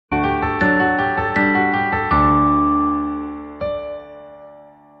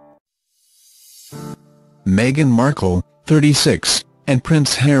Meghan Markle, 36, and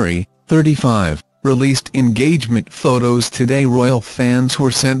Prince Harry, 35, released engagement photos today. Royal fans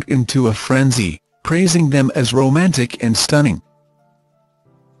were sent into a frenzy, praising them as romantic and stunning.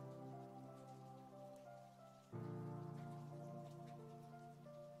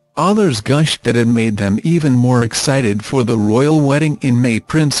 Others gushed that it made them even more excited for the royal wedding in May.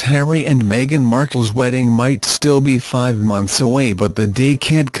 Prince Harry and Meghan Markle's wedding might still be 5 months away, but the day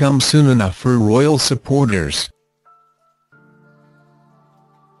can't come soon enough for royal supporters.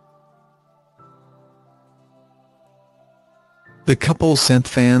 The couple sent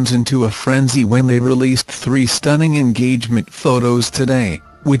fans into a frenzy when they released 3 stunning engagement photos today,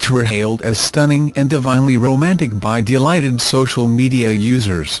 which were hailed as stunning and divinely romantic by delighted social media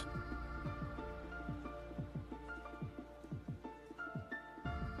users.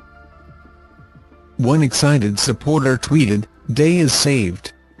 One excited supporter tweeted, "Day is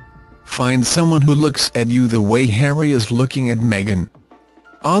saved. Find someone who looks at you the way Harry is looking at Meghan."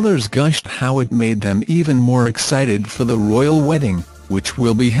 Others gushed how it made them even more excited for the royal wedding, which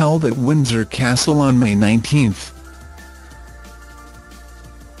will be held at Windsor Castle on May 19th.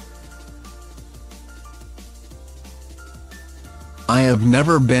 "I have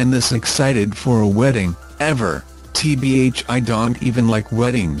never been this excited for a wedding, ever, tbh I don't even like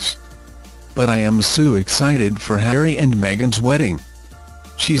weddings. But I am so excited for Harry and Meghan's wedding.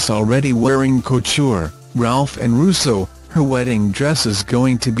 She's already wearing couture, Ralph and Russo, her wedding dress is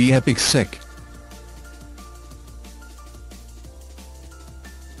going to be epic sick."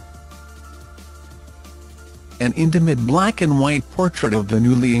 An intimate black and white portrait of the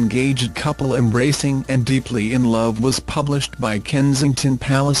newly engaged couple embracing and deeply in love was published by Kensington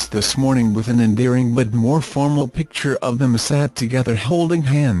Palace this morning, with an endearing but more formal picture of them sat together holding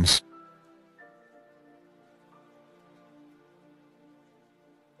hands.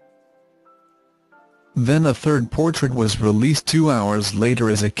 Then a third portrait was released 2 hours later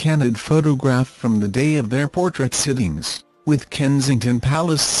as a candid photograph from the day of their portrait sittings, with Kensington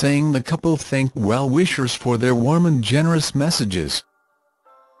Palace saying the couple thanked well-wishers for their warm and generous messages.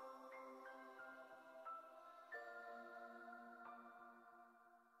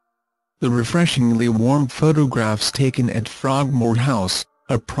 The refreshingly warm photographs taken at Frogmore House,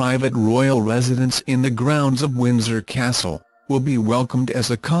 a private royal residence in the grounds of Windsor Castle, will be welcomed as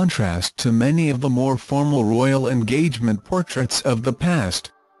a contrast to many of the more formal royal engagement portraits of the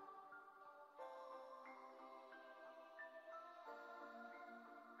past.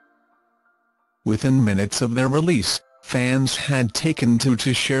 Within minutes of their release, fans had taken to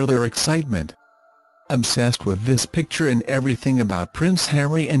share their excitement. "Obsessed with this picture and everything about Prince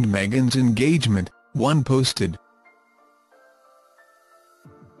Harry and Meghan's engagement," one posted.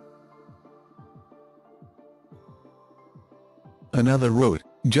 Another wrote,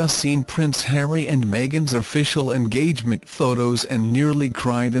 "Just seen Prince Harry and Meghan's official engagement photos and nearly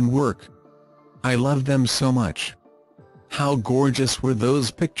cried in work. I love them so much. How gorgeous were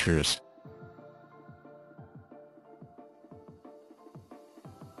those pictures."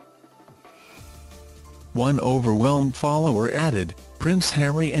 One overwhelmed follower added, "Prince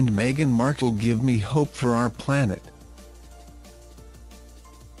Harry and Meghan Markle give me hope for our planet."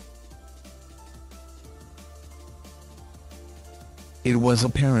 It was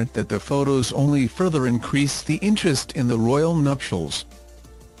apparent that the photos only further increased the interest in the royal nuptials.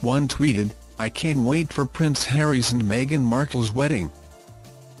 One tweeted, "I can't wait for Prince Harry's and Meghan Markle's wedding."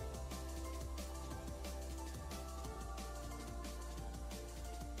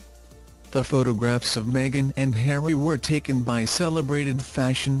 The photographs of Meghan and Harry were taken by celebrated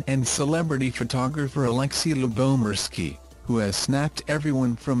fashion and celebrity photographer Alexei Lubomirsky, who has snapped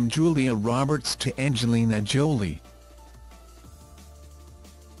everyone from Julia Roberts to Angelina Jolie.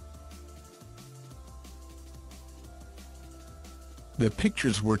 The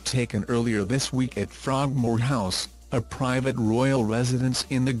pictures were taken earlier this week at Frogmore House, a private royal residence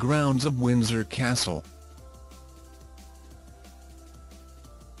in the grounds of Windsor Castle.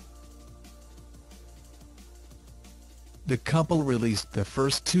 The couple released the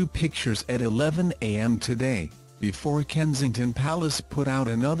first 2 pictures at 11 a.m. today, before Kensington Palace put out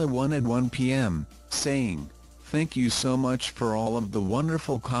another one at 1 p.m., saying, "Thank you so much for all of the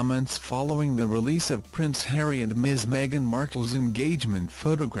wonderful comments following the release of Prince Harry and Ms. Meghan Markle's engagement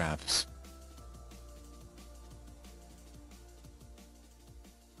photographs."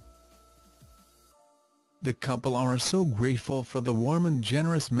 The couple are so grateful for the warm and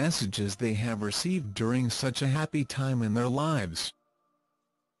generous messages they have received during such a happy time in their lives.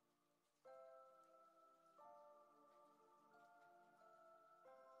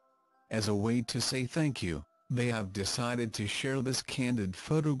 As a way to say thank you, They have decided to share this candid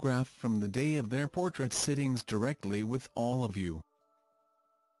photograph from the day of their portrait sittings directly with all of you.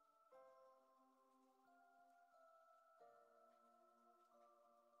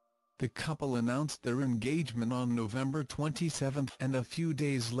 The couple announced their engagement on November 27, and a few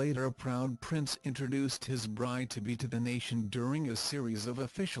days later a proud prince introduced his bride-to-be to the nation during a series of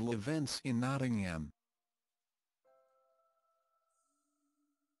official events in Nottingham.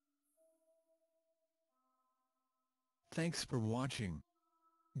 Thanks for watching.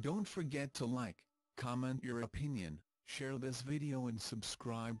 Don't forget to like, comment your opinion, share this video and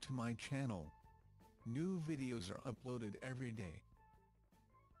subscribe to my channel. New videos are uploaded every day.